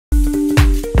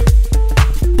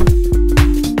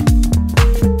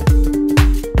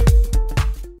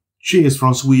Cheers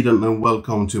from Sweden and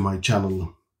welcome to my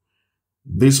channel.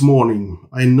 This morning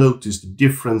I noticed the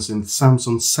difference in the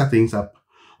Samsung settings app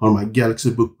on my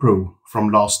Galaxy Book Pro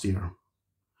from last year.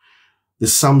 The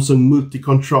Samsung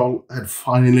multi-control had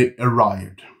finally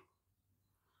arrived.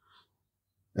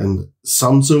 And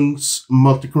Samsung's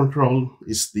multi-control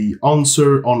is the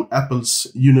answer on Apple's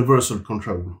universal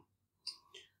control,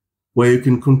 where you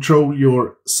can control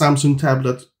your Samsung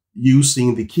tablet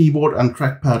using the keyboard and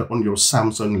trackpad on your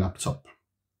Samsung laptop.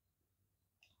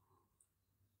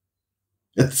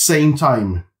 At the same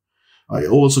time, I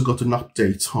also got an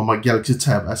update on my Galaxy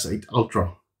Tab S8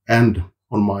 Ultra and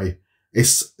on my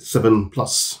S7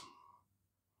 Plus.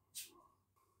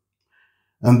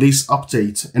 And this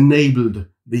update enabled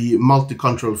the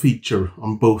multi-control feature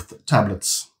on both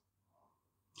tablets.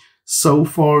 So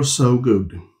far, so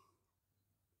good.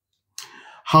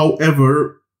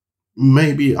 However,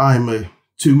 maybe I'm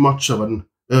too much of an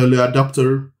early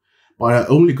adopter, but I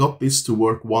only got this to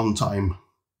work one time.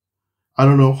 I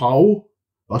don't know how,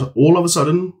 but all of a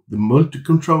sudden the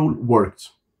multi-control worked.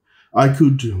 I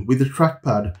could, with the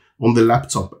trackpad on the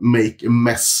laptop, make a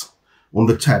mess on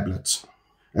the tablet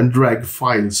and drag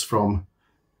files from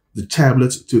the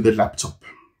tablet to the laptop.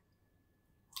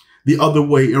 The other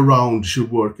way around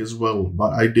should work as well,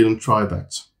 but I didn't try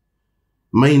that.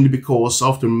 Mainly because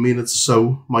after minutes or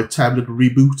so, my tablet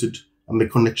rebooted and the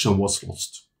connection was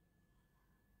lost.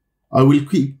 I will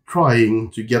keep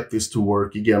trying to get this to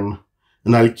work again,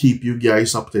 and I'll keep you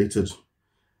guys updated.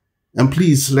 And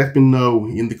please let me know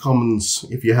in the comments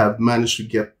if you have managed to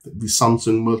get the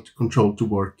Samsung multi-control to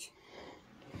work.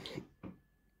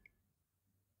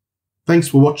 Thanks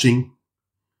for watching.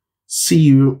 See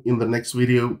you in the next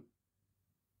video.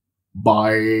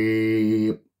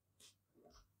 Bye.